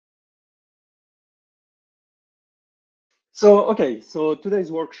So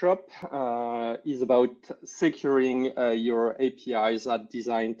today's workshop is about securing your APIs at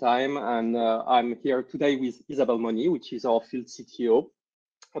design time. And I'm here today with Isabelle Mauny, which is our field CTO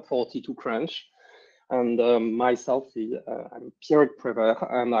at 42 Crunch. And myself, I'm Pierrick Prévert,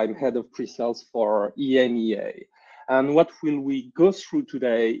 and I'm head of Presales for EMEA. And what will we go through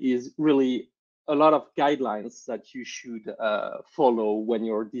today is really a lot of guidelines that you should follow when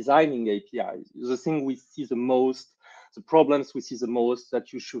you're designing APIs. The thing we see the most, the problems we see the most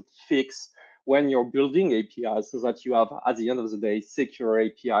that you should fix when you're building APIs so that you have, at the end of the day, secure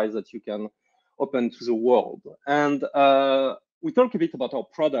APIs that you can open to the world. And we talk a bit about our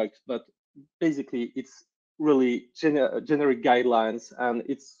product, but basically it's really generic guidelines, and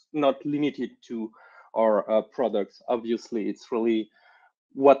it's not limited to our products. Obviously, it's really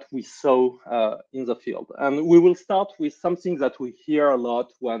what we saw in the field. And we will start with something that we hear a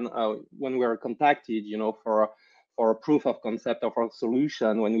lot when we're contacted, for a proof of concept of our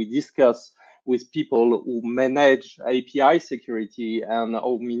solution, when we discuss with people who manage API security and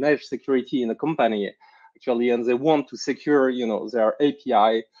or manage security in a company, actually, and they want to secure, their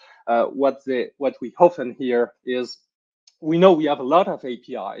API. What we often hear is, we know we have a lot of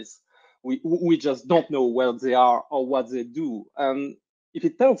APIs. We just don't know where they are or what they do. And if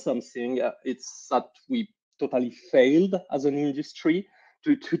it tells something, it's that we totally failed as an industry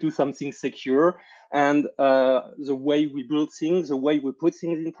to do something secure. And the way we build things, the way we put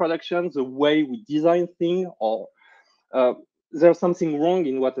things in production, the way we design things, or there's something wrong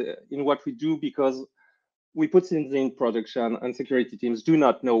in what we do, because we put things in production and security teams do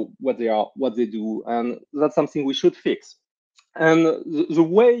not know what they are, what they do, and that's something we should fix. And the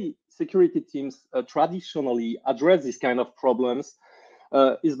way security teams traditionally address these kind of problems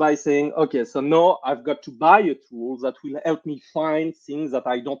is by saying, okay, so now I've got to buy a tool that will help me find things that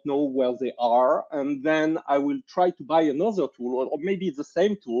I don't know where they are. And then I will try to buy another tool, or maybe the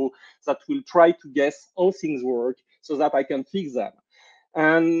same tool, that will try to guess how things work so that I can fix them.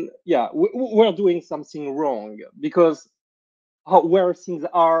 And yeah, we're doing something wrong, because where things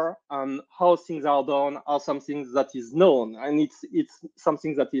are and how things are done are something that is known, and it's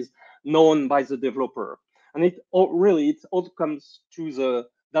something that is known by the developer. And it all comes to the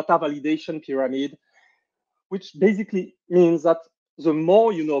data validation pyramid, which basically means that the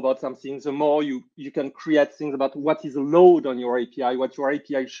more you know about something, the more you can create things about what is allowed on your API, what your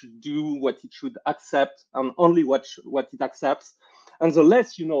API should do, what it should accept, and only what it accepts. And the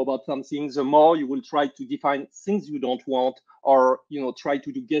less you know about something, the more you will try to define things you don't want, or try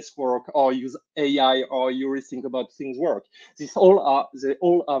to do guesswork, or use AI or heuristic about things work. They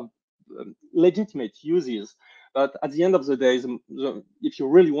all have legitimate uses, but at the end of the day, if you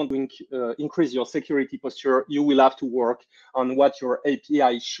really want to increase your security posture, you will have to work on what your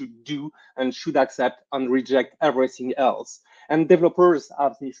API should do and should accept, and reject everything else. And developers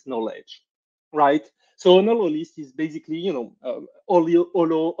have this knowledge, right? So an OLO list is basically,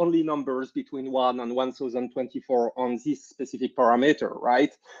 only numbers between 1 and 1024 on this specific parameter,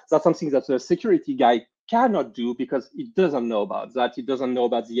 right? That's something that the security guy cannot do, because it doesn't know about that. It doesn't know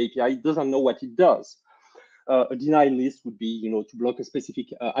about the API. It doesn't know what it does. A denial list would be, to block a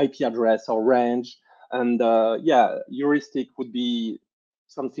specific IP address or range. And heuristic would be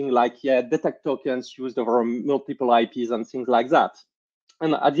something like, detect tokens used over multiple IPs and things like that.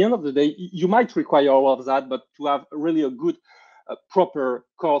 And at the end of the day, you might require all of that, but to have really a good, proper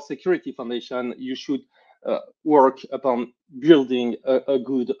core security foundation, you should work upon building a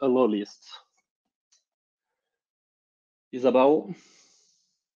good OLO list. Isabelle?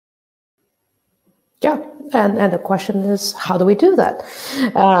 Yeah, and the question is, how do we do that?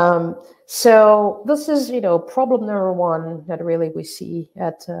 So this is, problem number one that really we see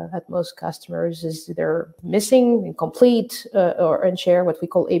at most customers, is they're missing, incomplete, or unshare what we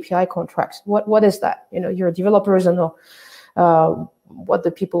call API contracts. What is that? You're developers, and what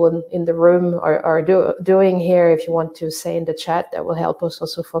the people in the room are doing here. If you want to say in the chat, that will help us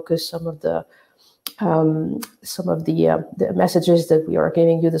also focus some of the messages that we are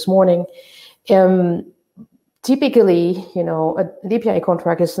giving you this morning. Typically, an API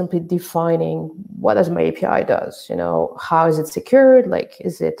contract is simply defining what does my API does. How is it secured? Like,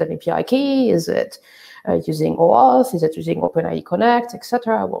 is it an API key? Is it using OAuth? Is it using OpenID Connect,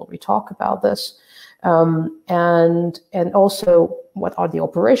 etc.? Well, we talk about this, and also what are the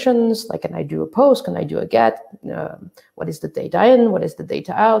operations? Like, can I do a post? Can I do a get? What is the data in? What is the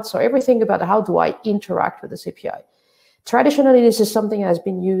data out? So everything about how do I interact with this API. Traditionally, this is something that has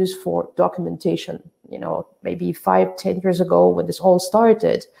been used for documentation. Maybe 5-10 years ago, when this all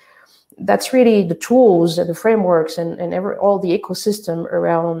started, that's really the tools and the frameworks and all the ecosystem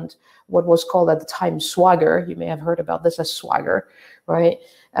around what was called at the time Swagger. You may have heard about this as Swagger, right?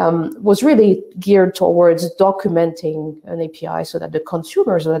 Was really geared towards documenting an API so that the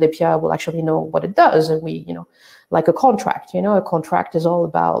consumers of that API will actually know what it does. And we, like a contract, a contract is all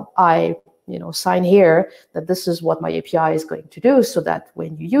about, I sign here that this is what my API is going to do, so that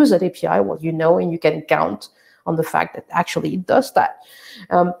when you use that API, well, and you can count on the fact that actually it does that.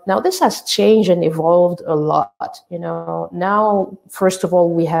 Now, this has changed and evolved a lot. Now, first of all,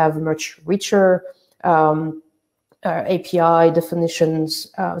 we have much richer API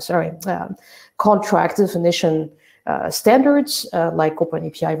definitions, contract definition standards like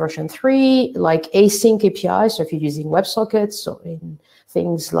OpenAPI version 3, like async APIs. So if you're using WebSockets, so in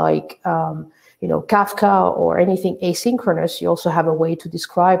things like Kafka or anything asynchronous, you also have a way to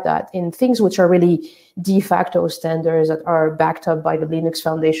describe that in things which are really de facto standards that are backed up by the Linux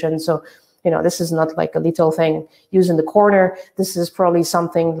Foundation. So, this is not like a little thing used in the corner. This is probably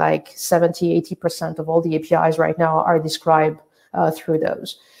something like 70–80% of all the APIs right now are described through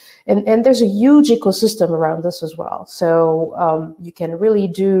those. And there's a huge ecosystem around this as well. So you can really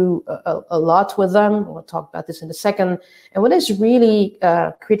do a lot with them. We'll talk about this in a second. And what is really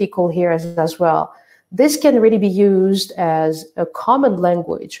critical here as well, this can really be used as a common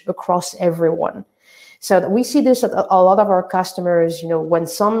language across everyone. So that we see this at a lot of our customers, when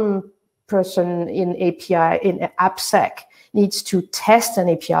some person in AppSec needs to test an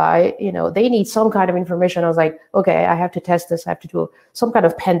API, they need some kind of information. I was like, okay, I have to test this. I have to do some kind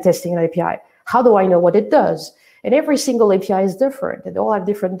of pen testing on API. How do I know what it does? And every single API is different. And they all have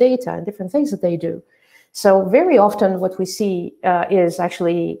different data and different things that they do. So very often what we see is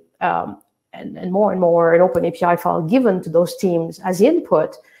actually, and more an open API file given to those teams as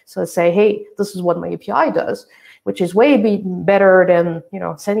input. So say, hey, this is what my API does, which is way better than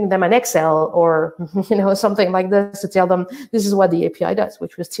sending them an Excel or something like this to tell them this is what the API does,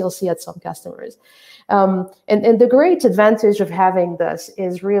 which we still see at some customers. And the great advantage of having this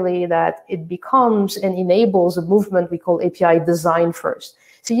is really that it becomes and enables a movement we call API design first.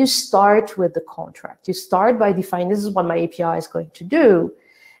 So you start with the contract. You start by defining this is what my API is going to do.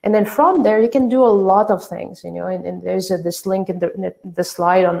 And then from there, you can do a lot of things, and there's this link in the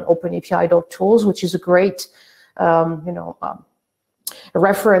slide on openapi.tools, which is a great a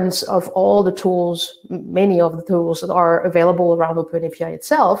reference of all the tools, many of the tools that are available around OpenAPI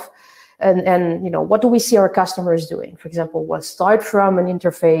itself. And what do we see our customers doing? For example, we'll start from an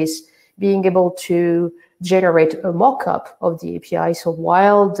interface, being able to generate a mock-up of the API. So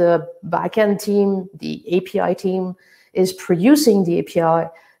while the backend team, the API team, is producing the API,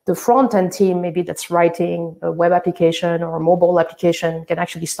 the front-end team, maybe that's writing a web application or a mobile application, can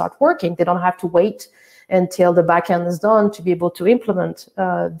actually start working. They don't have to wait until the backend is done to be able to implement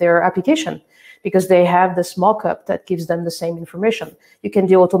their application, because they have this mock-up that gives them the same information. You can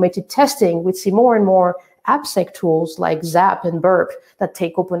do automated testing. We see more and more AppSec tools like Zap and Burp that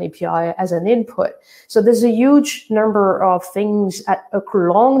take OpenAPI as an input. So there's a huge number of things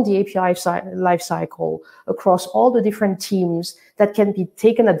along the API lifecycle across all the different teams that can be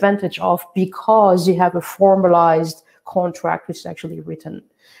taken advantage of because you have a formalized contract which is actually written.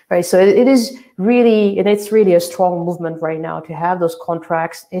 Right, so it is really, and it's really a strong movement right now to have those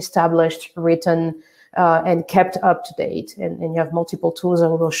contracts established, written, and kept up to date. And you have multiple tools that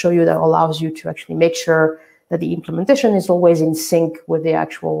we will show you that allows you to actually make sure that the implementation is always in sync with the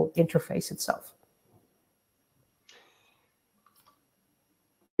actual interface itself.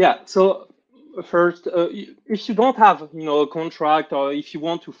 Yeah, so first, if you don't have a contract, or if you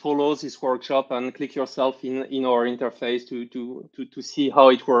want to follow this workshop and click yourself in our interface to see how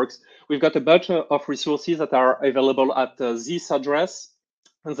it works, we've got a bunch of resources that are available at this address,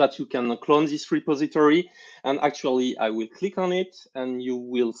 and that you can clone this repository. And actually, I will click on it, and you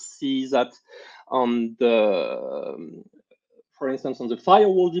will see that on the, for instance, on the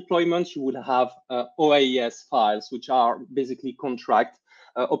firewall deployment, you will have OAES files, which are basically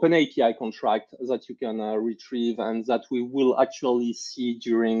OpenAPI contract that you can retrieve, and that we will actually see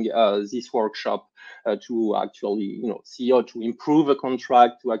during this workshop to actually see how to improve a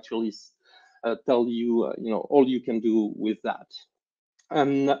contract, to actually tell you all you can do with that.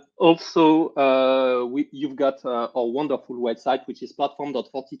 And also you've got our wonderful website, which is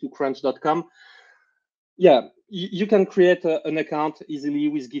platform.42crunch.com. Yeah, you can create an account easily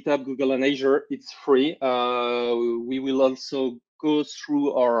with GitHub, Google, and Azure. It's free. We will also go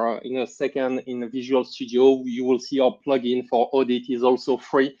through our, in a second, in Visual Studio. You will see our plugin for audit is also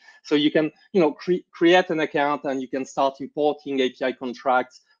free. So you can, create an account, and you can start importing API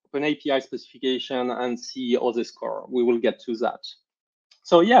contracts, open API specification, and see all the score. We will get to that.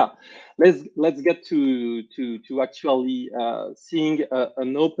 So yeah, let's get to actually seeing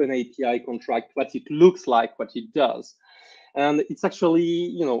an open API contract, what it looks like, what it does. And it's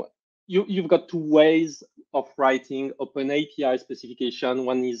actually, you've got two ways of writing open API specification.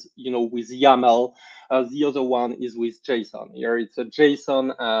 One is, with YAML. The other one is with JSON. Here it's a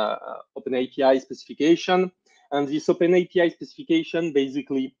JSON open API specification. And this open API specification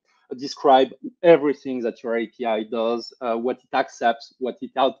basically describe everything that your API does, what it accepts, what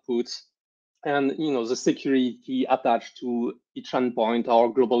it outputs, and the security attached to each endpoint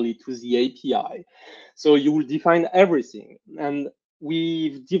or globally to the API. So you will define everything. And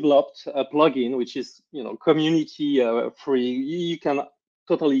we've developed a plugin which is community free. You can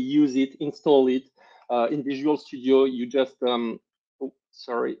totally use it, install it in Visual Studio. You just oh,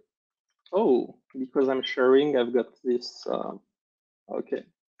 sorry. Oh, because I'm sharing, I've got this. Okay,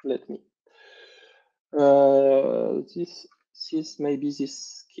 let me. This maybe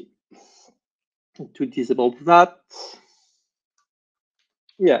this key to disable that.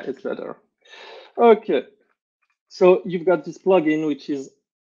 Yeah, it's better. Okay, so you've got this plugin which is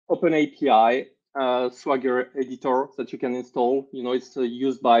OpenAPI Swagger editor that you can install. It's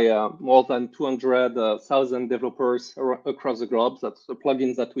used by more than 200,000 developers across the globe. That's the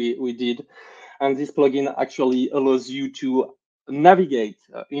plugin that we did. And this plugin actually allows you to navigate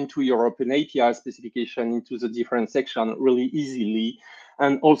into your OpenAPI specification into the different sections really easily,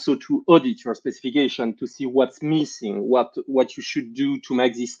 and also to audit your specification to see what's missing, what you should do to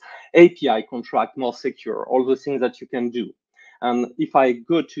make this API contract more secure, all the things that you can do. And if I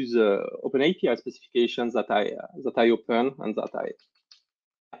go to the OpenAPI specifications that I open and that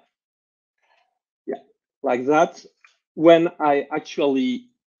like that, when I actually,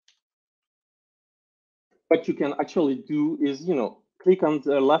 what you can actually do is, click on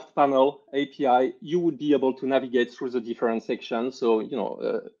the left panel API, you would be able to navigate through the different sections. So,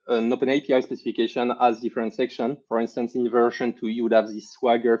 an OpenAPI specification has different sections. For instance, in version 2, you would have this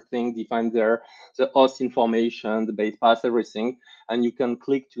Swagger thing defined there, the host information, the base path, everything. And you can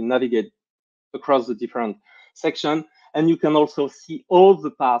click to navigate across the different sections. And you can also see all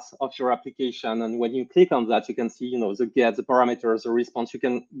the paths of your application. And when you click on that, you can see, the get, the parameters, the response. You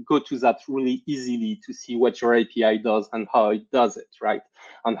can go to that really easily to see what your API does and how it does it, right?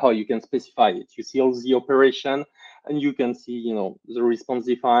 And how you can specify it. You see all the operation, and you can see, the response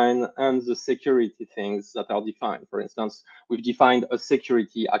defined and the security things that are defined. For instance, we've defined a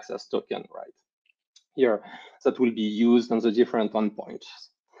security access token, right? Here, that will be used on the different endpoints.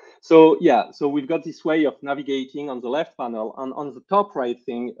 So yeah, so we've got this way of navigating on the left panel, and on the top right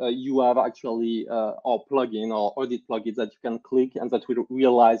thing, you have actually our plugin or audit plugin that you can click, and that will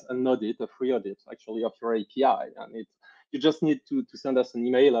realize an audit, a free audit actually of your API. And you just need to send us an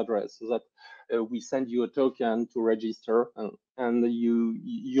email address so that we send you a token to register, and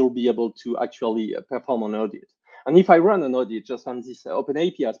you'll be able to actually perform an audit. And if I run an audit just on this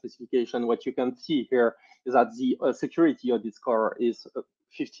OpenAPI specification, what you can see here is that the security audit score is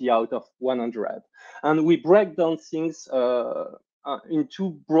 50 out of 100. And we break down things in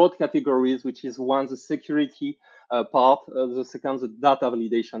two broad categories, which is one, the security part, the second, the data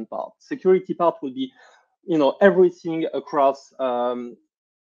validation part. Security part will be, everything across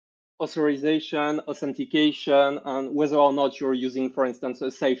authorization, authentication, and whether or not you're using, for instance,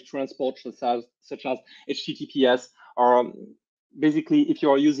 a safe transport such as HTTPS, or basically if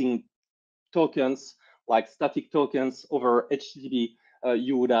you're using tokens like static tokens over HTTP,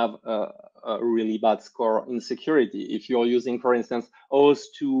 you would have a really bad score in security. If you're using, for instance,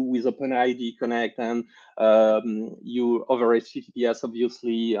 OAuth2 with OpenID Connect and you over HTTPS,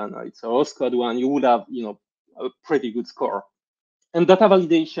 obviously, and it's a host code one, you would have, a pretty good score. And data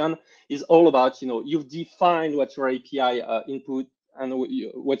validation is all about, you've defined what your API input and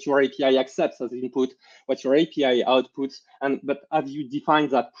what your API accepts as input, what your API outputs, but have you defined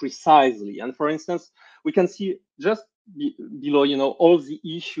that precisely? And for instance, we can see just below, all the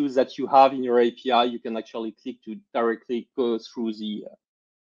issues that you have in your API. You can actually click to directly go through the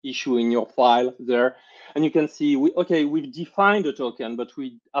issue in your file there. And you can see, we've defined a token, but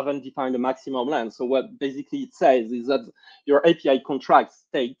we haven't defined a maximum length. So what basically it says is that your API contract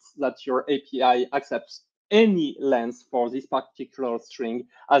states that your API accepts any length for this particular string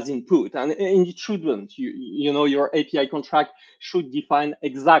as input, and it shouldn't. Your API contract should define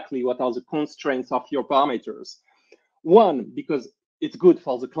exactly what are the constraints of your parameters. One, because it's good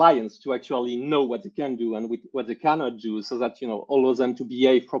for the clients to actually know what they can do and what they cannot do, so that allows them to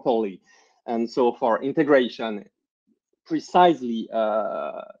behave properly. And so for integration, precisely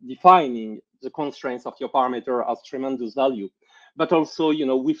defining the constraints of your parameter has tremendous value. But also,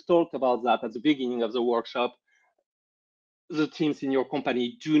 we've talked about that at the beginning of the workshop. the teams in your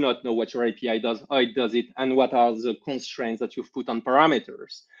company do not know what your API does, how it does it, and what are the constraints that you've put on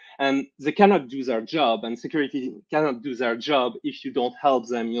parameters. And they cannot do their job, and security cannot do their job if you don't help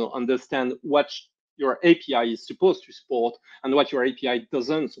them, understand what your API is supposed to support and what your API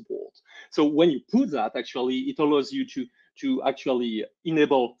doesn't support. So when you put that, actually, it allows you to actually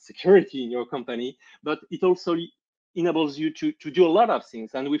enable security in your company, but it also enables you to do a lot of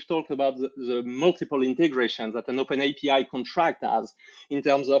things. And we've talked about the multiple integrations that an open API contract has in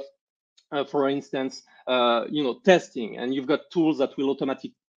terms of, for instance, testing. And you've got tools that will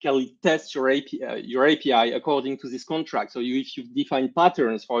automatically test your API according to this contract. So if you've defined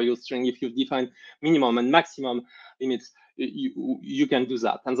patterns for your string, if you've defined minimum and maximum limits, you can do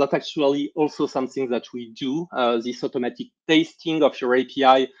that. And that's actually also something that we do, this automatic testing of your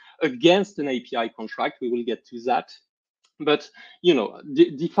API against an API contract. We will get to that. But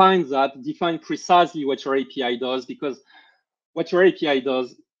define precisely what your API does, because what your API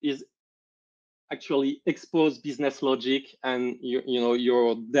does is actually expose business logic and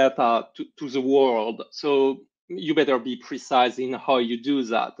your data to the world. So you better be precise in how you do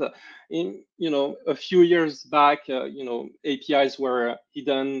that. A few years back, APIs were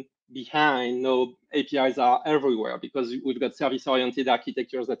hidden behind. No, APIs are everywhere because we've got service-oriented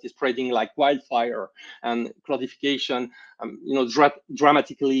architectures that is spreading like wildfire, and cloudification,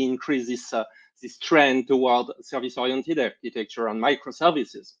 dramatically increase this trend toward service-oriented architecture and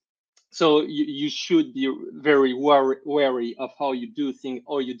microservices. So you should be very wary of how you do things,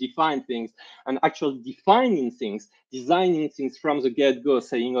 how you define things, and actually designing things from the get-go,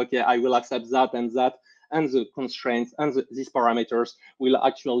 saying, okay, I will accept that, and the constraints and these parameters will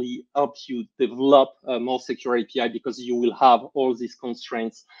actually help you develop a more secure API, because you will have all these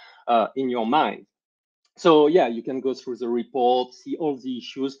constraints in your mind. So yeah, you can go through the report, see all the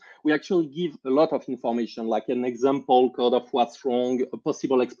issues. We actually give a lot of information, like an example code of what's wrong, a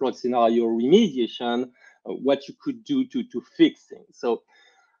possible exploit scenario, remediation, what you could do to fix things. So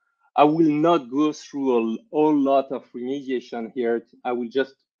I will not go through a whole lot of remediation here. I will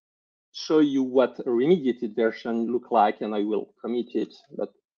just show you what a remediated version look like, and I will commit it.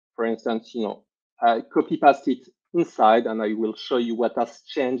 But for instance, I copy paste it inside, and I will show you what has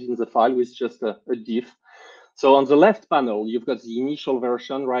changed in the file with just a diff. So on the left panel, you've got the initial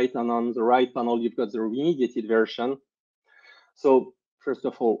version, right? And on the right panel, you've got the remediated version. So first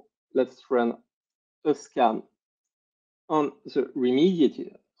of all, let's run a scan on the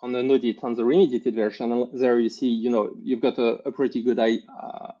remediated, on an audit on the remediated version. And there you see, you've got a pretty good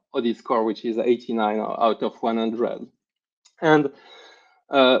audit score, which is 89 out of 100. And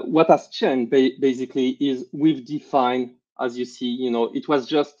what has changed basically is we've defined, as you see, it was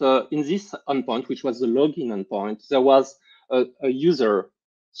just in this endpoint, which was the login endpoint, there was a user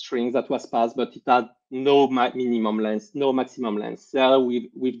string that was passed, but it had no minimum length, no maximum length. So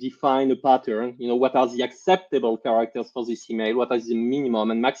we've defined a pattern, what are the acceptable characters for this email, what is the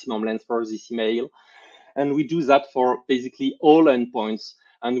minimum and maximum length for this email. And we do that for basically all endpoints.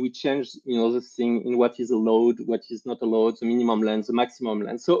 And we change, the thing in what is allowed, what is not allowed, the minimum length, the maximum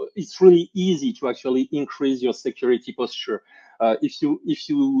length. So it's really easy to actually increase your security posture. If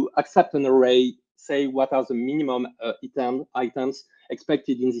you accept an array, say what are the minimum items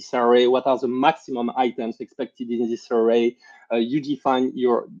expected in this array, what are the maximum items expected in this array. You define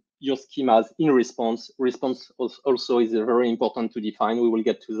your schemas in response. Response also is very important to define. We will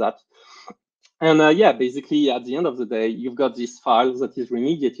get to that. And yeah, basically, at the end of the day, you've got this file that is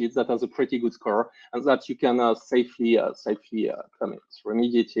remediated, that has a pretty good score, and that you can safely commit.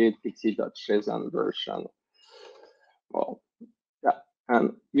 Remediated pixie.json version. Well, yeah,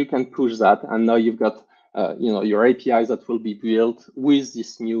 and you can push that, and now you've got your APIs that will be built with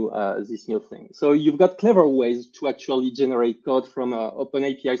this new thing. So you've got clever ways to actually generate code from open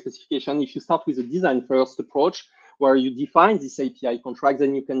API specification. If you start with a design first approach, where you define this API contract,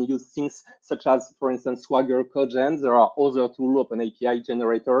 then you can use things such as, for instance, Swagger, Codegen. There are other tools, Open API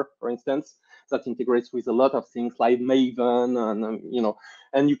Generator, for instance, that integrates with a lot of things like Maven, and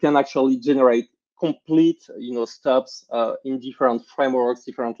and you can actually generate complete, stubs in different frameworks,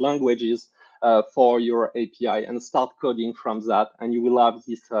 different languages for your API, and start coding from that, and you will have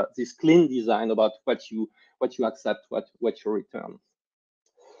this clean design about what you accept, what you return.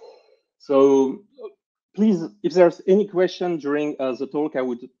 So please, if there's any question during the talk, I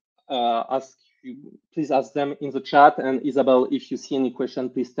would ask you, please ask them in the chat. And Isabelle, if you see any question,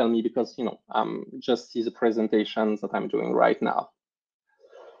 please tell me, because I'm just see the presentations that I'm doing right now.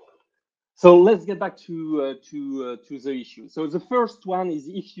 So let's get back to the issue. So the first one is,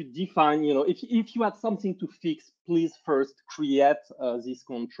 if you define, if you had something to fix, please first create this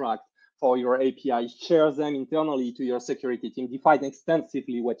contract for your API, share them internally to your security team, define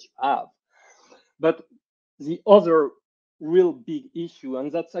extensively what you have. But the other real big issue,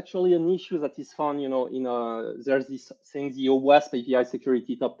 and that's actually an issue that is found, there's this thing, the OWASP API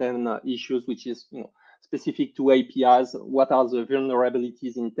security top 10 issues, which is, specific to APIs. What are the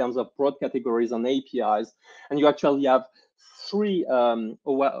vulnerabilities in terms of broad categories on APIs? And you actually have 3 of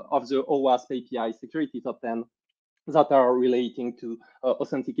the OWASP API security top 10 that are relating to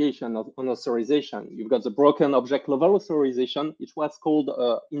authentication of unauthorization. You've got the broken object level authorization. It was called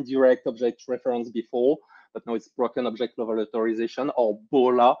indirect object reference before, but now it's broken object level authorization, or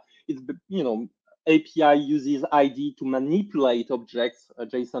BOLA. It's, API uses ID to manipulate objects, a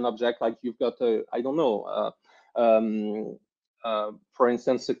JSON object, like you've got for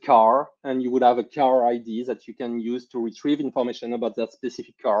instance, a car, and you would have a car ID that you can use to retrieve information about that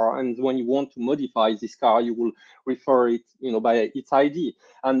specific car. And when you want to modify this car, you will refer it, by its ID.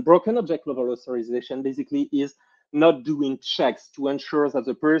 And broken object level authorization basically is not doing checks to ensure that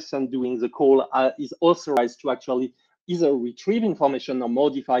the person doing the call is authorized to actually either retrieve information or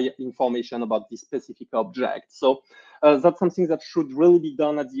modify information about this specific object. So that's something that should really be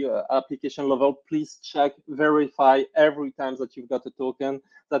done at the application level. Please check, verify every time that you've got a token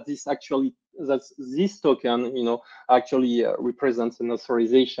that this token, actually represents an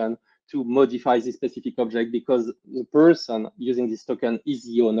authorization to modify this specific object, because the person using this token is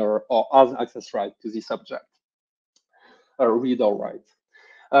the owner or has access right to this object, read or write.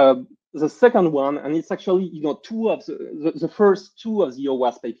 The second one, and it's actually, two of the first 2 of the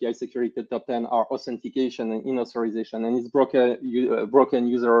OWASP API security top 10 are authentication and inauthorization, and it's broken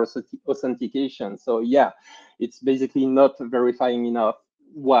user authentication. So yeah, it's basically not verifying enough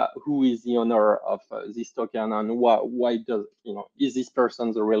who is the owner of this token, and why does, is this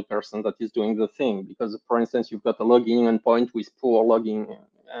person the real person that is doing the thing? Because, for instance, you've got a login endpoint with poor logging,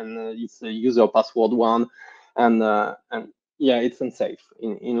 and it's a user password one, and yeah, it's unsafe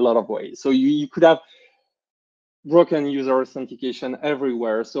in a lot of ways. So you could have broken user authentication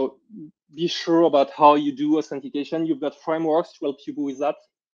everywhere. So be sure about how you do authentication. You've got frameworks to help you with that.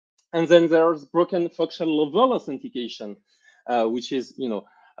 And then there's broken function level authentication, which is,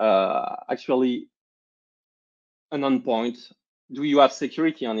 actually an endpoint. Do you have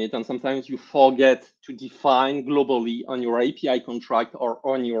security on it? And sometimes you forget to define globally on your API contract or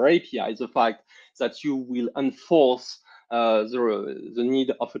on your API the fact that you will enforce the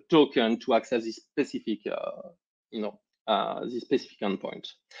need of a token to access this specific, this specific endpoint.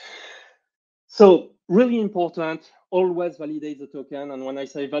 So really important, always validate the token. And when I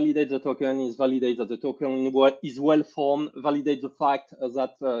say validate the token, is validate that the token is well formed, validate the fact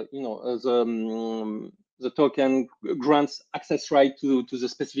that, the token grants access right to the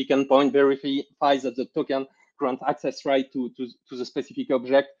specific endpoint, verify that the token grants access right to the specific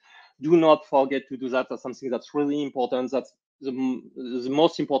object. Do not forget to do that. That's something that's really important. That's the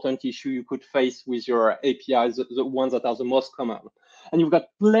most important issue you could face with your APIs, the ones that are the most common. And you've got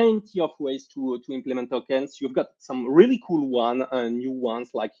plenty of ways to implement tokens. You've got some really cool new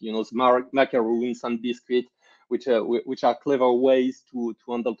ones, like the macaroons and biscuit, which are clever ways to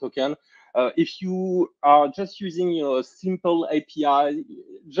handle token. If you are just using a simple API,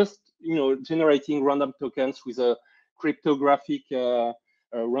 just generating random tokens with a cryptographic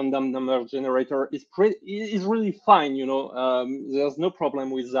random number generator is really fine. There's no problem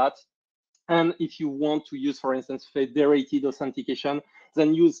with that. And if you want to use, for instance, federated authentication,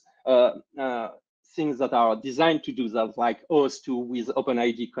 then use things that are designed to do that, like OAuth2 with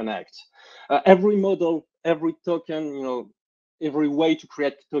OpenID Connect. Every model, every token, every way to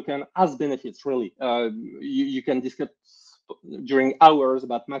create token has benefits, really. You can discuss during hours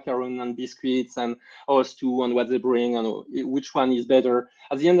about macaron and biscuits and OAuth2 and what they bring and which one is better.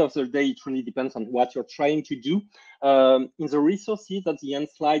 At the end of the day, it really depends on what you're trying to do. In the resources at the end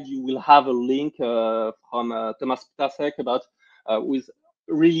slide, you will have a link from Thomas Ptasek about with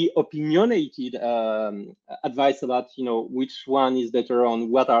really opinionated advice about which one is better on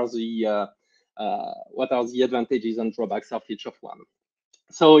what are the advantages and drawbacks of each of one.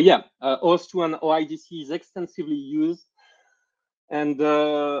 So yeah, OAuth2 and OIDC is extensively used. And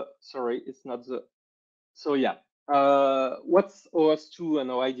sorry, it's not the. So yeah, what's OAuth2 and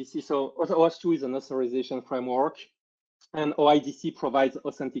OIDC? So OAuth2 is an authorization framework, and OIDC provides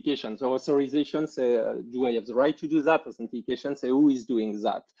authentication. So authorization say, do I have the right to do that? Authentication say, who is doing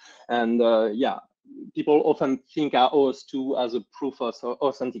that? And yeah, people often think of OAuth2 as a proof of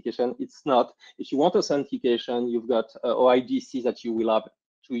authentication. It's not. If you want authentication, you've got OIDC that you will have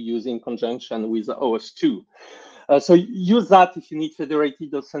to use in conjunction with OAuth2. So use that if you need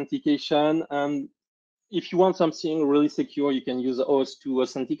federated authentication. And if you want something really secure, you can use OS2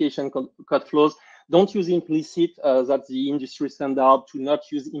 authentication code flows. Don't use implicit. That's the industry standard to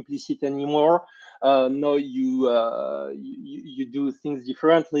not use implicit anymore. No, you do things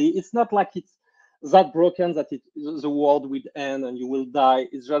differently. It's not like it's that broken that the world will end and you will die.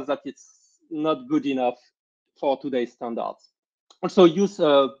 It's just that it's not good enough for today's standards. Also use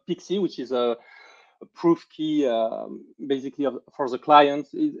PIXI, which is a proof key basically for the client.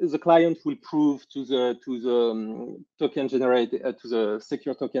 The client will prove to the token generator, to the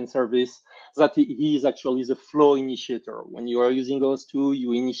secure token service, that he is actually the flow initiator. When you are using OS2,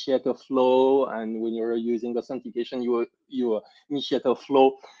 you initiate a flow, and when you're using authentication, you initiate a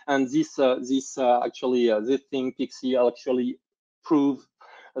flow. And this thing PIXI will actually prove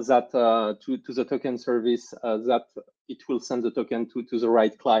that to the token service that it will send the token to the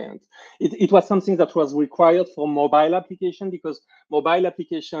right client. It was something that was required for mobile application, because mobile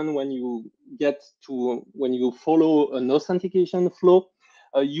application, when you follow an authentication flow,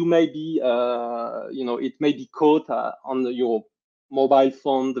 you may be, it may be caught on your mobile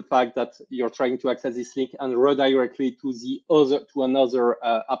phone, the fact that you're trying to access this link and redirect to another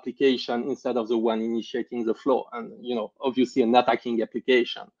application instead of the one initiating the flow, and obviously an attacking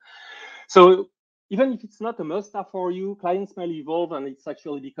application. So even if it's not a must-have for you, clients may evolve, and it's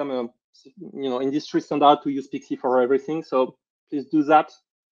actually become a industry standard to use PIXI for everything. So please do that.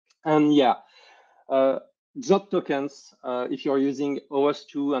 And yeah, JOT tokens. If you're using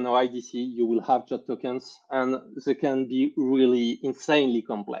OS2 and OIDC, you will have JOT tokens, and they can be really insanely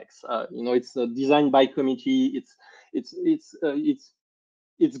complex. It's designed by committee. It's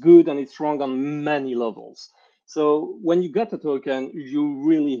good and it's wrong on many levels. So when you get a token, you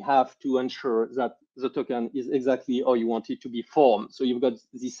really have to ensure that the token is exactly how you want it to be formed. So you've got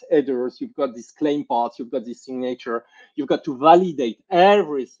these headers, you've got these claim parts, you've got this signature, you've got to validate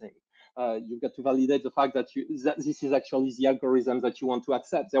everything. You've got to validate the fact that this is actually the algorithm that you want to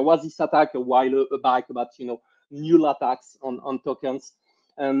accept. There was this attack a while back about null attacks on tokens,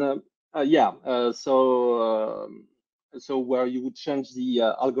 and so where you would change the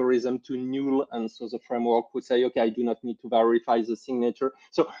algorithm to null, and so the framework would say, okay, I do not need to verify the signature.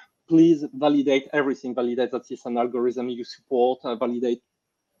 So please validate everything. Validate that it's an algorithm you support. Validate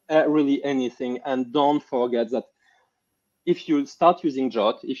really anything, and don't forget that if you start using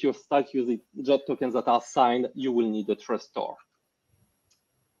JOT, if you start using JOT tokens that are signed, you will need a trust store.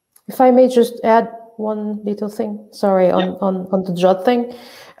 If I may just add one little thing, sorry, on the JOT thing.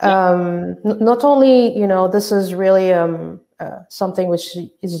 Not only, this is really something which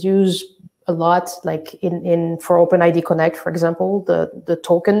is used a lot, like for OpenID Connect, for example, the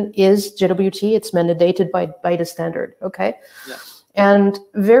token is JWT, it's mandated by the standard, okay? Yeah. And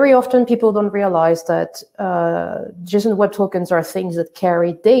very often people don't realize that JSON Web Tokens are things that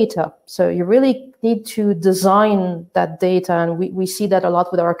carry data. So you really need to design that data. And we see that a lot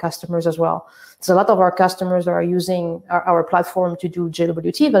with our customers as well. So a lot of our customers are using our platform to do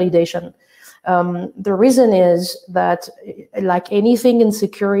JWT validation. The reason is that, like anything in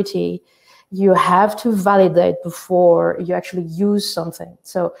security, you have to validate before you actually use something.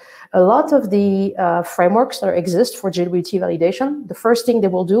 So a lot of the frameworks that exist for JWT validation, the first thing they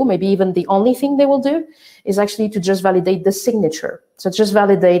will do, maybe even the only thing they will do, is actually to just validate the signature. So just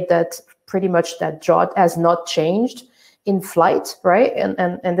validate that pretty much that JOT has not changed in flight, right?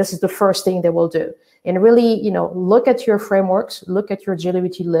 And this is the first thing they will do. And really, look at your frameworks, look at your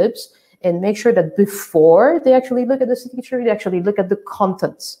JWT libs, and make sure that before they actually look at the signature, they actually look at the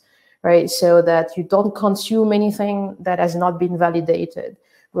contents, right? So that you don't consume anything that has not been validated.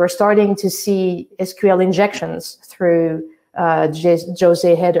 We're starting to see SQL injections through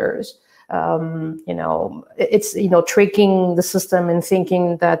JOSE headers. It's, tricking the system and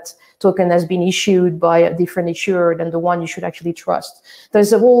thinking that token has been issued by a different issuer than the one you should actually trust.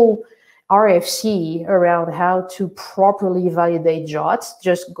 There's a whole RFC around how to properly validate JOTs.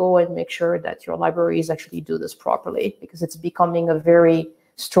 Just go and make sure that your libraries actually do this properly, because it's becoming a very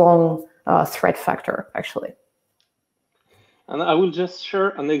strong threat factor, actually. And I will just share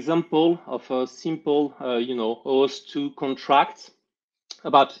an example of a simple, OS2 contract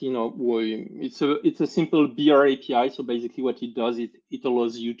about, it's a simple beer API. So basically what it does, it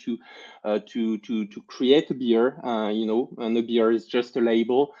allows you to create a beer, and a beer is just a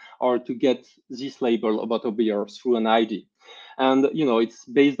label, or to get this label about a beer through an ID. And it's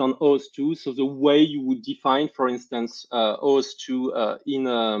based on OS2. So the way you would define, for instance, OS2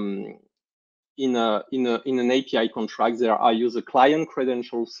 in an API contract, I use a client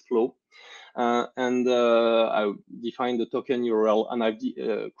credentials flow. and I defined the token URL, and I've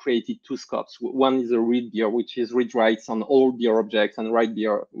created two scopes. One is a read beer, which is read writes on all beer objects, and write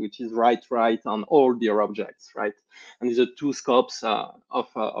beer, which is write on all beer objects, right? And these are two scopes of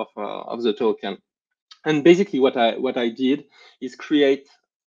the token. And basically, what I did is create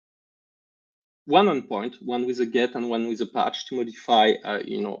one endpoint, one with a get and one with a patch, to modify,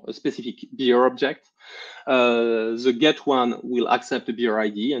 a specific beer object. The get one will accept the beer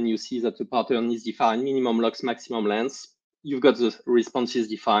ID, and you see that the pattern is defined: minimum locks, maximum length. You've got the responses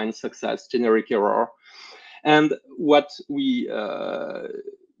defined: success, generic error. And what we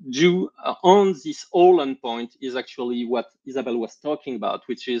do on this all endpoint is actually what Isabelle was talking about,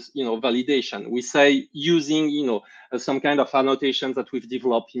 which is, validation. We say, using, some kind of annotations that we've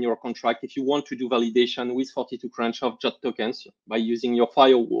developed in your contract, if you want to do validation with 42 crunch of JOT tokens by using your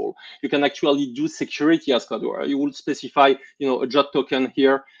firewall, you can actually do security as code, where you will specify, a JOT token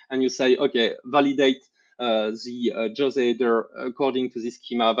here, and you say, okay, validate the JOS header according to this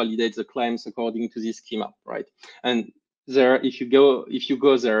schema, validate the claims according to this schema, right? And there, if you go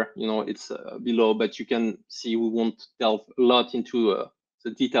there, it's below, but you can see we won't delve a lot into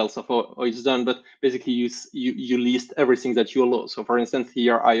the details of how it's done, but basically you list everything that you allow. So for instance,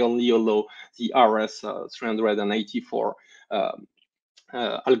 here I only allow the RS 384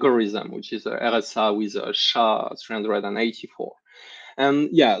 algorithm, which is a RSA with a SHA 384. And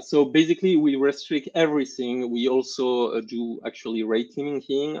yeah, so basically we restrict everything. We also do actually rate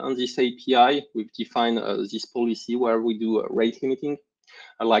limiting on this API. We've defined this policy where we do rate limiting,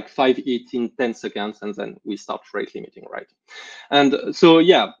 like 5 hits in 10 seconds, and then we start rate limiting, right? And so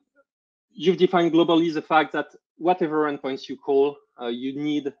yeah, you've defined globally the fact that whatever endpoints you call, you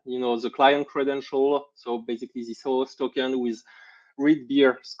need, the client credential. So basically this host token with read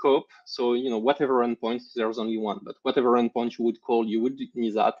beer scope. So, whatever endpoint, there's only one, but whatever endpoint you would call, you would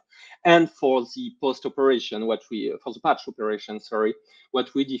need that. And for the post operation, for the patch operation, sorry, what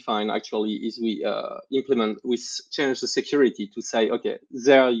we define actually is we change the security to say, okay,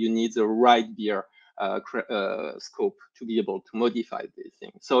 there you need the right beer scope to be able to modify this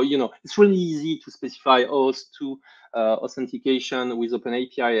thing. So, it's really easy to specify host to authentication with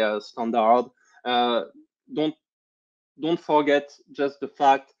OpenAPI standard. Don't forget just the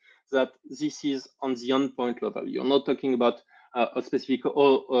fact that this is on the endpoint level. You're not talking about a specific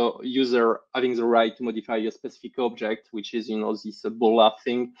user having the right to modify a specific object, which is, this BOLA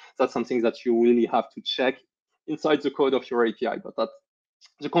thing. That's something that you really have to check inside the code of your API. But at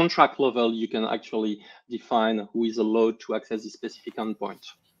the contract level, you can actually define who is allowed to access this specific endpoint.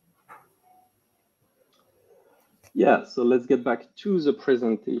 Yeah, so let's get back to the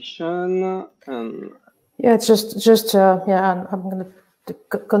presentation. Yeah, it's just yeah, I'm going to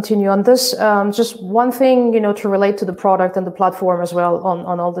continue on this. Just one thing, to relate to the product and the platform as well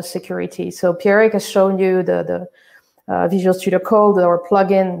on all the security. So Pierrick has shown you the Visual Studio Code, our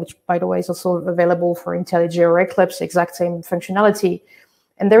plugin, which by the way is also available for IntelliJ or Eclipse, exact same functionality.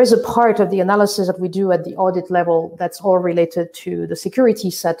 And there is a part of the analysis that we do at the audit level that's all related to the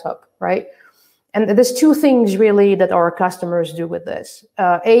security setup, right? And there's two things really that our customers do with this.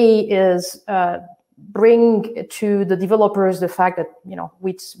 A is bring to the developers the fact that,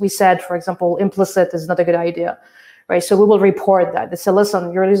 we said, for example, implicit is not a good idea, right? So we will report that. They say,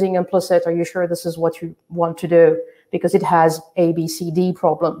 listen, you're using implicit. Are you sure this is what you want to do? Because it has A, B, C, D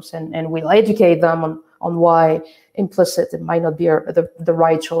problems, and we'll educate them on why implicit, it might not be the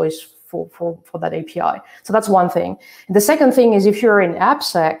right choice for that API. So that's one thing. And the second thing is, if you're in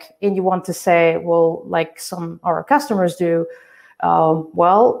AppSec and you want to say, well, like some our customers do,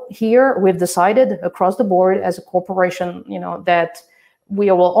 well, here we've decided across the board as a corporation, that we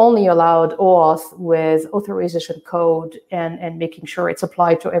will only allow OAuth with authorization code and making sure it's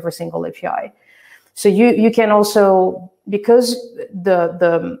applied to every single API. So you can also, because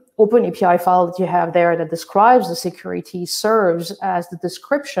the open API file that you have there that describes the security serves as the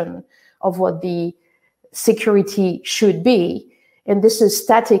description of what the security should be, and this is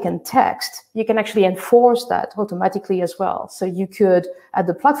static and text, you can actually enforce that automatically as well. So you could, at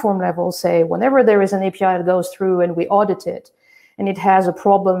the platform level, say, whenever there is an API that goes through and we audit it, and it has a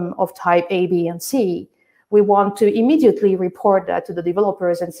problem of type A, B, and C, we want to immediately report that to the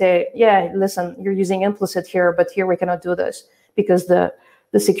developers and say, yeah, listen, you're using implicit here, but here we cannot do this, because the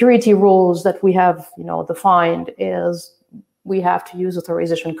security rules that we have defined is we have to use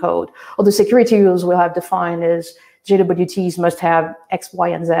authorization code, or the security rules we have defined is JWTs must have X, Y,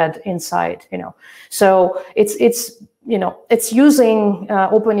 and Z inside, So it's using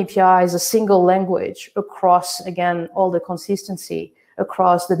OpenAPI as a single language across, again, all the consistency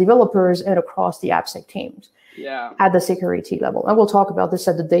across the developers and across the AppSec teams. at the security level. And we'll talk about this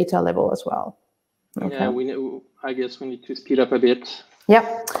at the data level as well. Okay. Yeah, I guess we need to speed up a bit.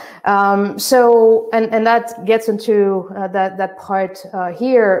 Yeah. So, and that gets into that part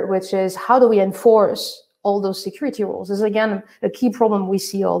here, which is how do we enforce all those security rules? This is, again, a key problem we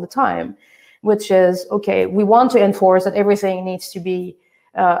see all the time, which is, okay, we want to enforce that everything needs to be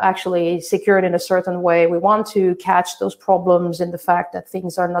actually secured in a certain way. We want to catch those problems in the fact that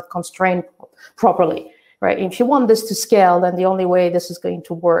things are not constrained properly, right? If you want this to scale, then the only way this is going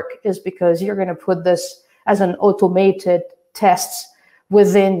to work is because you're going to put this as an automated tests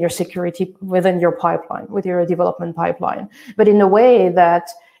within your security, within your pipeline, with your development pipeline, but in a way that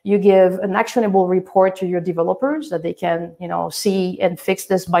you give an actionable report to your developers that they can, see and fix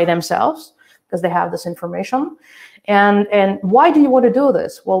this by themselves because they have this information. And why do you want to do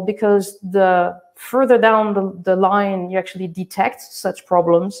this? Well, because the further down the line you actually detect such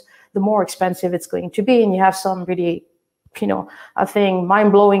problems, the more expensive it's going to be. And you have some really, I think,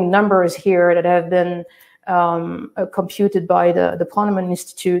 mind-blowing numbers here that have been computed by the Ponemon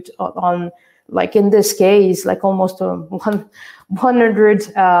Institute on, like in this case, like almost a 100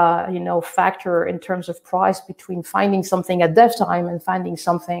 factor in terms of price between finding something at dev time and finding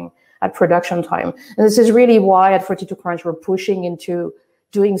something at production time. And this is really why at 42Crunch we're pushing into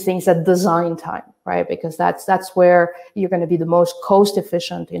doing things at design time, right? Because that's where you're going to be the most cost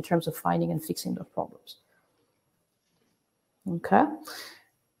efficient in terms of finding and fixing those problems. Okay.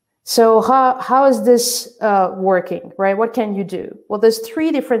 So how is this working, right? What can you do? Well, there's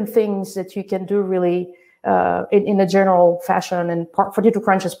 3 different things that you can do really in a general fashion, and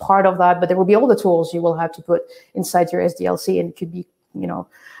 42Crunch is part of that, but there will be all the tools you will have to put inside your SDLC, and it could be,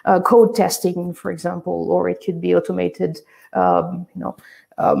 code testing, for example, or it could be automated,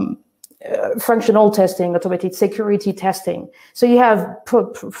 functional testing, automated security testing. So you have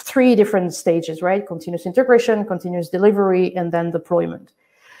 3 different stages, right? Continuous integration, continuous delivery, and then deployment.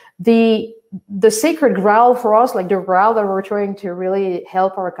 The sacred grail for us, like the grail that we're trying to really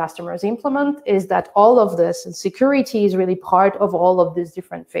help our customers implement, is that all of this, and security is really part of all of these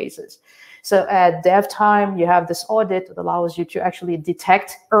different phases. So at dev time, you have this audit that allows you to actually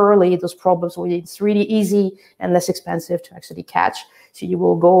detect early those problems where it's really easy and less expensive to actually catch. So you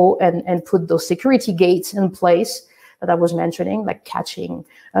will go and put those security gates in place that I was mentioning, like catching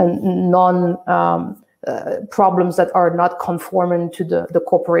problems that are not conforming to the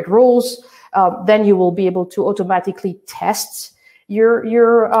corporate rules. Then you will be able to automatically test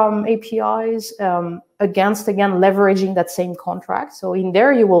your APIs against, again, leveraging that same contract. So in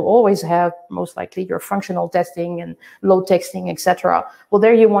there, you will always have most likely your functional testing and load testing, etc. Well,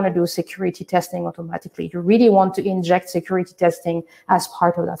 there you want to do security testing automatically. You really want to inject security testing as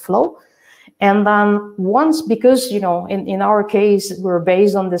part of that flow. And then once, because, in our case, we're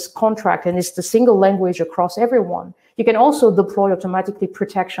based on this contract and it's the single language across everyone, you can also deploy automatically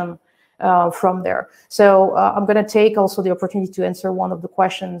protection from there. So I'm going to take also the opportunity to answer one of the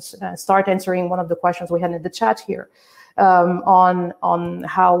questions, start answering one of the questions we had in the chat here on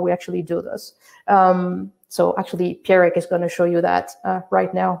how we actually do this. So actually, Pierrick is going to show you that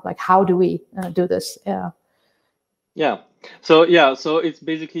right now, like how do we do this? So it's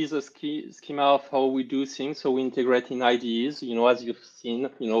basically the schema of how we do things. So we integrate in IDEs, as you've seen,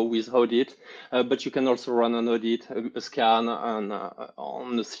 with audit, but you can also run an audit, a scan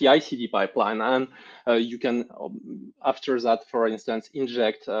on the CI/CD pipeline, and you can, after that, for instance,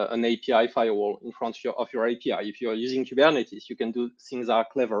 inject an API firewall in front of your API. If you're using Kubernetes, you can do things that are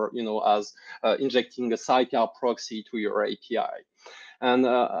clever, as injecting a sidecar proxy to your API. And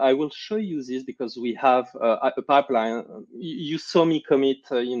I will show you this because we have a pipeline. You saw me commit,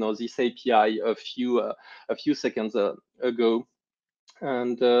 this API a few seconds ago,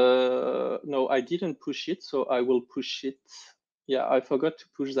 and no, I didn't push it, so I will push it. Yeah, I forgot to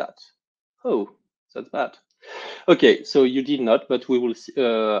push that. Oh, that's bad. Okay, so you did not, but we will.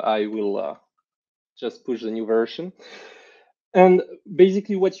 I will just push the new version. And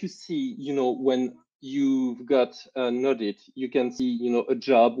basically, what you see, when you've got an audit, you can see, a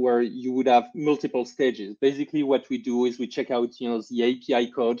job where you would have multiple stages. Basically, what we do is we check out, the API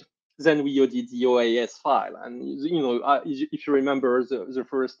code, then we audit the OAS file. And, if you remember, the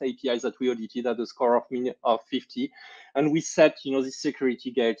first APIs that we audited had a score of 50, and we set, the security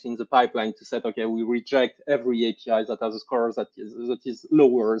gate in the pipeline to set, okay, we reject every API that has a score that is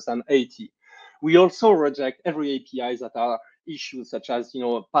lower than 80. We also reject every API that are issues such as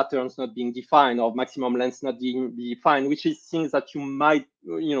patterns not being defined or maximum length not being defined, which is things that you might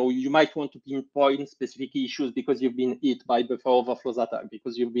want to pinpoint specific issues because you've been hit by buffer overflows attack,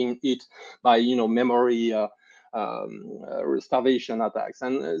 because you've been hit by memory starvation attacks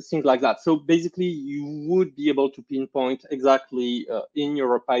and things like that. So basically, you would be able to pinpoint exactly in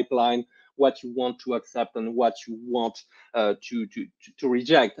your pipeline what you want to accept and what you want to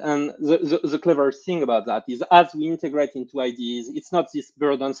reject. And the clever thing about that is, as we integrate into IDEs, it's not this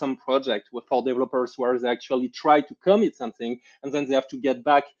burdensome project for developers where they actually try to commit something and then they have to get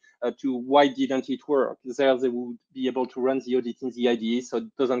back to why didn't it work. There they would be able to run the audit in the IDE, so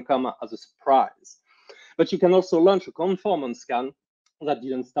it doesn't come as a surprise. But you can also launch a conformance scan that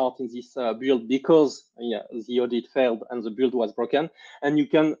didn't start in this build because the audit failed and the build was broken. And you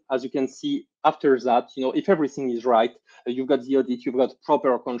can, as you can see after that, if everything is right, you've got the audit, you've got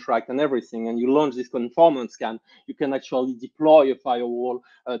proper contract and everything, and you launch this conformance scan, you can actually deploy a firewall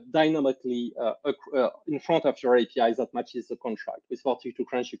dynamically in front of your APIs that matches the contract. With 42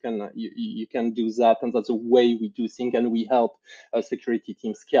 Crunch, you can do that, and that's the way we do things, and we help security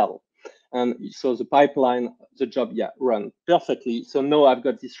teams scale. And so the pipeline, the job, run perfectly. So now I've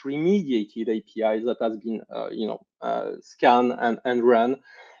got this remediated API that has been, scanned and run.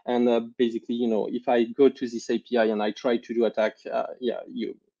 And basically, if I go to this API and I try to do attack,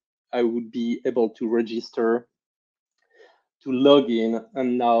 I would be able to register, to log in.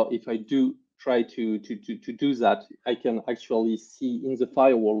 And now if I do try to do that, I can actually see in the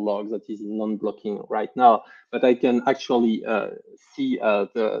firewall log that is in non-blocking right now, but I can actually see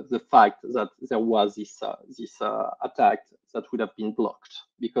the fact that there was this attack that would have been blocked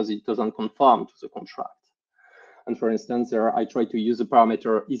because it doesn't conform to the contract. And for instance, there I try to use the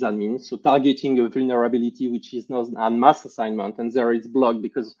parameter isAdmin, so targeting a vulnerability which is not a mass assignment, and there it's blocked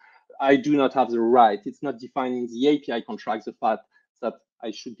because I do not have the right. It's not defined in the API contract, the fact that I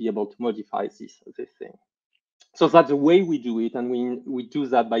should be able to modify this thing. So that's the way we do it, and we do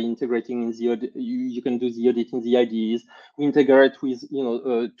that by integrating in the audit. You can do the audit in the IDEs. We integrate with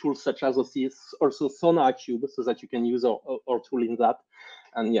tools such as also SonarCube, so that you can use our tool in that.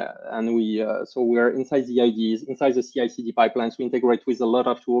 And so we're inside the IDEs, inside the CI/CD pipelines. We integrate with a lot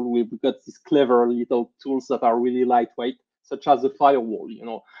of tools. We've got these clever little tools that are really lightweight, such as the firewall.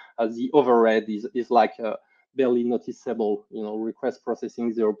 The overhead is like barely noticeable. Request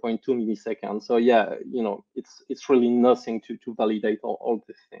processing 0.2 milliseconds. So it's really nothing to validate all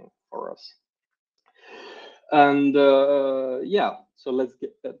this thing for us. And so let's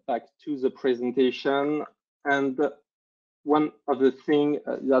get back to the presentation. And one of the things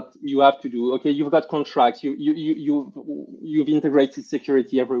that you have to do, okay, you've got contracts, you've integrated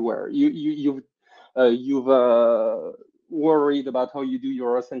security everywhere. You've worried about how you do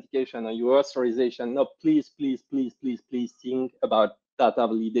your authentication and your authorization. No, please think about data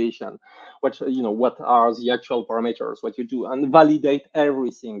validation. What are the actual parameters, what you do, and validate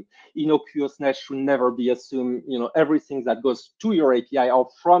everything. Innocuousness should never be assumed. Everything that goes to your API or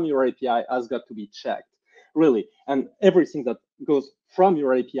from your API has got to be checked, really, and everything that goes from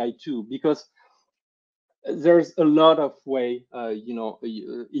your API too, because there's a lot of way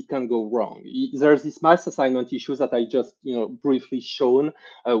it can go wrong. There's this mass assignment issues that I just briefly shown,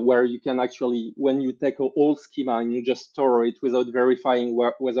 where you can actually, when you take a whole schema and you just store it without verifying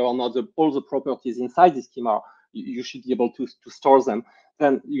whether or not all the properties inside the schema, you should be able to store them.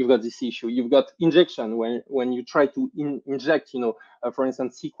 Then you've got this issue. You've got injection when you try to inject, for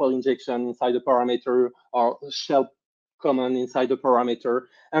instance, SQL injection inside a parameter or shell command inside the parameter.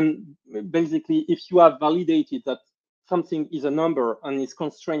 And basically, if you have validated that something is a number and is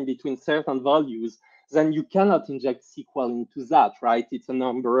constrained between certain values, then you cannot inject SQL into that, right? It's a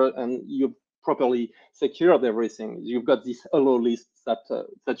number, and you've properly secured everything. You've got this hello list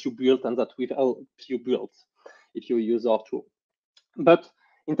that you built and that we've helped you build if you use our tool. But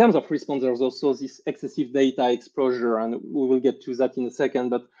in terms of response, there's also this excessive data exposure, and we will get to that in a second.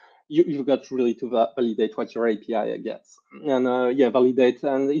 But you've got really to validate what your API gets. And validate.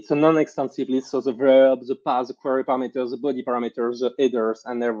 And it's a non-extensive list. So the verb, the path, the query parameters, the body parameters, the headers,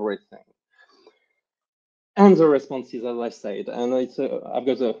 and everything. And the responses, as I said. And I've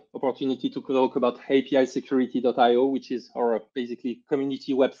got the opportunity to talk about APIsecurity.io, which is our basically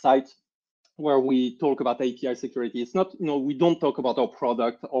community website where we talk about API security. It's not, we don't talk about our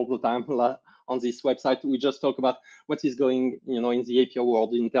product all the time on this website. We just talk about what is going, in the API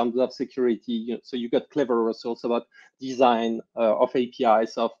world in terms of security. So you got clever results about design of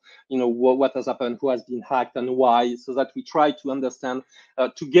APIs, of, what has happened, who has been hacked and why, so that we try to understand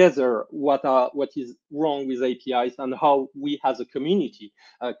together what is wrong with APIs and how we as a community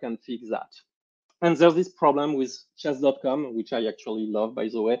can fix that. And there's this problem with chess.com, which I actually love, by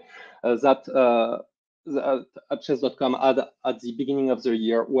the way, that chess.com had at the beginning of the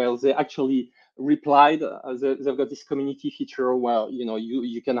year, where they actually replied. They've got this community feature where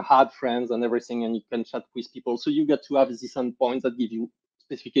you can add friends and everything, and you can chat with people. So you get to have these endpoints that give you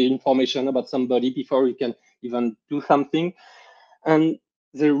specific information about somebody before you can even do something. And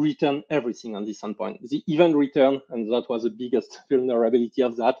they return everything on this endpoint. They even return, and that was the biggest vulnerability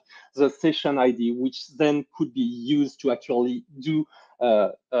of that, the session ID, which then could be used to actually do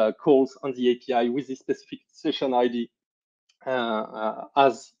calls on the API with this specific session ID to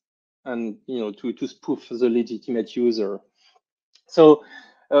spoof the legitimate user. So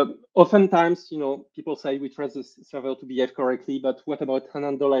oftentimes, people say we trust the server to behave correctly, but what about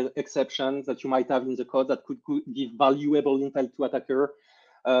handle exceptions that you might have in the code that could give valuable intel to attacker?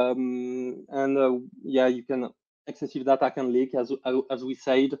 Yeah, you can excessive data can leak, as we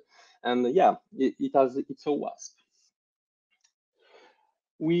said, and yeah, it's a WASP.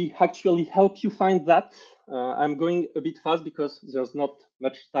 We actually help you find that. I'm going a bit fast because there's not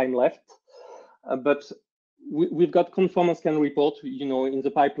much time left, but we've got conformance scan report. In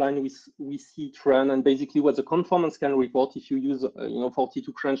the pipeline, we see it run, and basically what the conformance scan report, if you use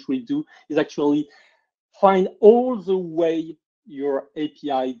 42 Crunch, will do is actually find all the way your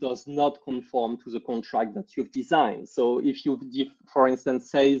API does not conform to the contract that you've designed. So if you, for instance,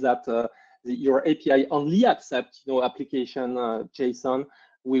 say that your API only accepts application JSON,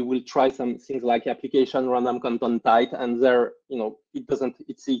 we will try some things like application random content type, and there it isn't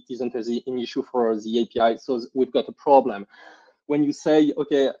an issue for the API. So we've got a problem. When you say,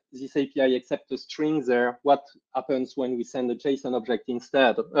 okay, this API accepts a string there, what happens when we send a JSON object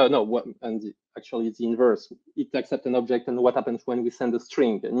instead? Actually it's the inverse. It accepts an object, and what happens when we send a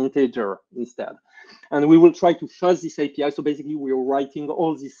string, an integer instead? And we will try to fuzz this API. So basically we are writing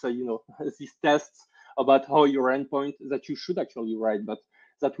all these, these tests about how your endpoint that you should actually write, but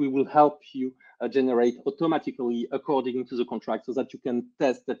that we will help you generate automatically according to the contract, so that you can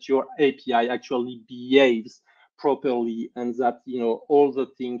test that your API actually behaves properly, and that all the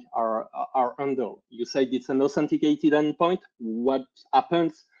things are handled. You said it's an authenticated endpoint. What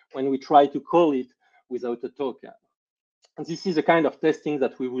happens when we try to call it without a token? And this is the kind of testing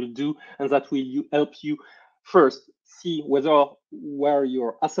that we will do, and that will help you first see where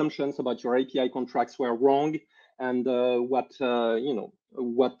your assumptions about your API contracts were wrong, and what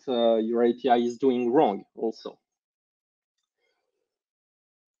your API is doing wrong also.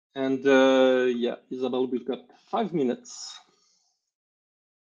 And yeah, Isabelle, we've got 5 minutes.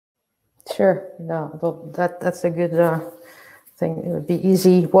 Sure. No, well, that's a good thing. It would be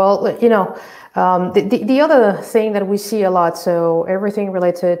easy. Well, the other thing that we see a lot, so everything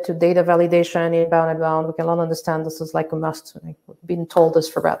related to data validation, inbound, outbound, we can all understand this is like a must. We've been told this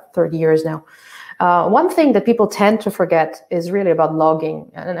for about 30 years now. One thing that people tend to forget is really about logging.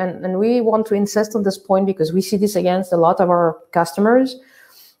 And we want to insist on this point because we see this against a lot of our customers.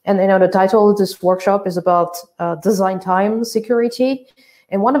 And the title of this workshop is about design time security.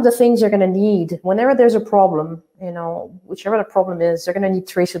 And one of the things you're going to need whenever there's a problem, whichever the problem is, you're going to need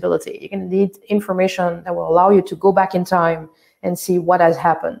traceability. You're going to need information that will allow you to go back in time and see what has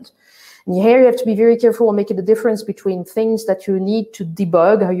happened. And here you have to be very careful and making the difference between things that you need to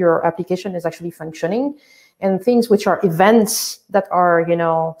debug how your application is actually functioning, and things which are events that are,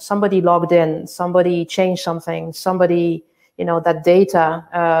 somebody logged in, somebody changed something, somebody, that data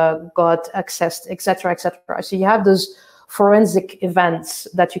got accessed, et cetera, et cetera. So you have those forensic events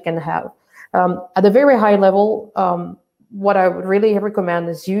that you can have. At a very high level, what I would really recommend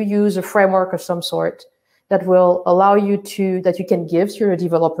is you use a framework of some sort that will allow you that you can give to your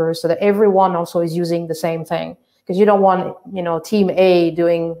developers, so that everyone also is using the same thing. Because you don't want, team A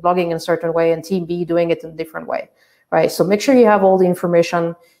doing logging in a certain way and team B doing it in a different way, right? So make sure you have all the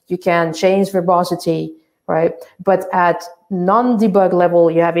information. You can change verbosity, right? But at non-debug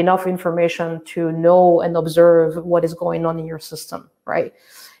level, you have enough information to know and observe what is going on in your system, right?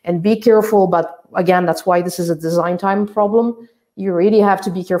 And be careful, but again, that's why this is a design time problem. You really have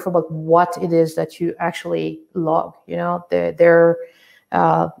to be careful about what it is that you actually log. There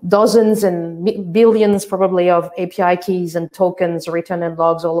are dozens and billions probably of API keys and tokens written in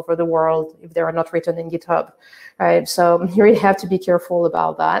logs all over the world if they are not written in GitHub, right? So you really have to be careful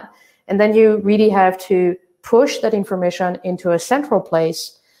about that. And then you really have to push that information into a central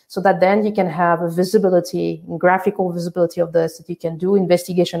place, so that then you can have a visibility, graphical visibility of this, that you can do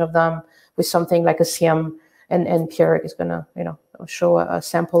investigation of them with something like a CM. And Pierrick is going to, show a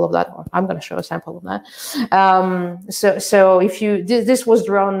sample of that, or I'm going to show a sample of that. So if this was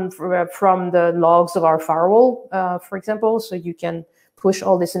drawn from the logs of our firewall, for example, so you can push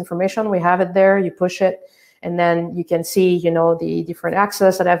all this information. We have it there. You push it, and then you can see, the different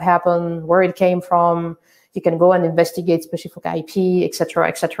access that have happened, where it came from. You can go and investigate specific IP, etc.,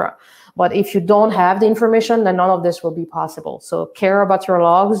 etc. But if you don't have the information, then none of this will be possible. So care about your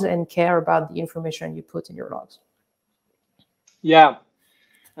logs and care about the information you put in your logs. Yeah.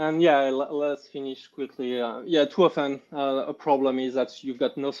 And yeah, let's finish quickly. Yeah, too often a problem is that you've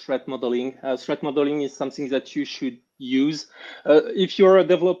got no threat modeling. Threat modeling is something that you should use. If you're a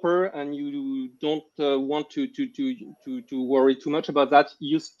developer and you don't want to worry too much about that,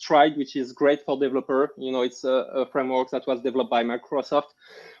 use Stride, which is great for developer. You know, it's a framework that was developed by Microsoft,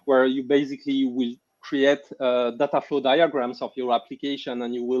 where you basically will create data flow diagrams of your application,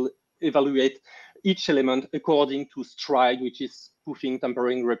 and you will evaluate each element according to Stride, which is spoofing,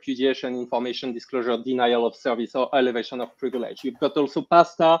 tampering, repudiation, information disclosure, denial of service, or elevation of privilege. You've got also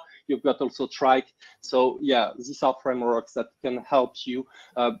PASTA, you've got also Trike. So yeah, these are frameworks that can help you.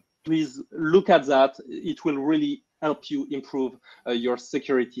 Please look at that. It will really help you improve your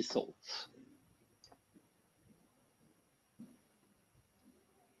security solve.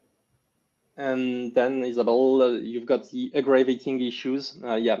 And then, Isabelle, you've got the aggravating issues.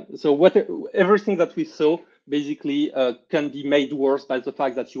 Yeah, so everything that we saw basically can be made worse by the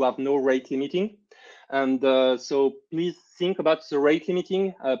fact that you have no rate limiting. And so please think about the rate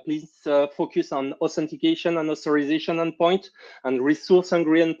limiting. Please focus on authentication and authorization endpoint and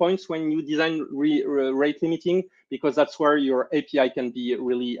resource-hungry endpoints when you design rate limiting, because that's where your API can be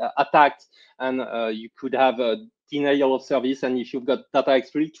really attacked, and you could have a denial of service. And if you've got data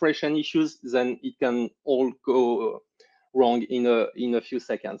exfiltration issues, then it can all go wrong in a few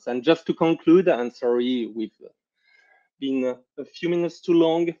seconds. And just to conclude, and sorry, we've been a few minutes too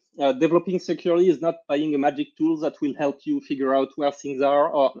long. Developing securely is not buying a magic tool that will help you figure out where things are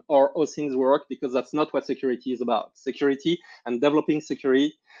or how things work, because that's not what security is about. Security and developing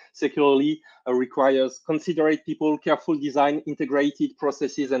securely requires considerate people, careful design, integrated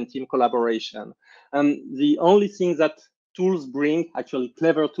processes, and team collaboration. And the only thing that tools bring, actually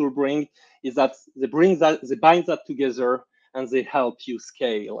clever tools bring, is that they bind that together and they help you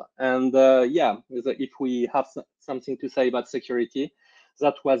scale. And yeah, if we have something to say about security,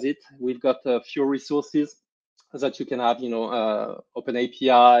 that was it. We've got a few resources that you can have, you know, Open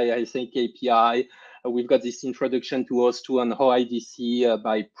API, I think API. We've got this introduction to OS2 and OIDC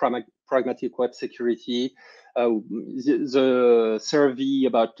by Pragmatic Web Security. The survey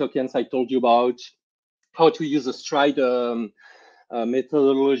about tokens I told you about, how to use a Stride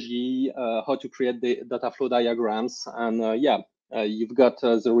methodology, how to create the data flow diagrams. And yeah, you've got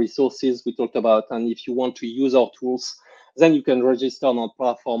the resources we talked about. And if you want to use our tools, then you can register on our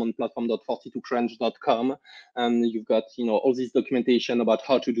platform on platform.42crunch.com. And you've got, you know, all this documentation about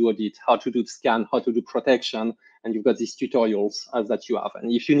how to do audit, how to do scan, how to do protection. And you've got these tutorials that you have. And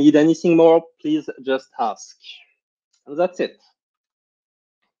if you need anything more, please just ask. And that's it.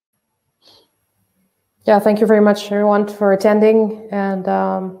 Yeah, thank you very much, everyone, for attending. And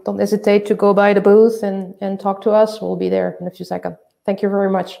don't hesitate to go by the booth and talk to us. We'll be there in a few seconds. Thank you very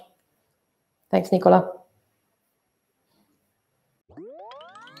much. Thanks, Nicolas.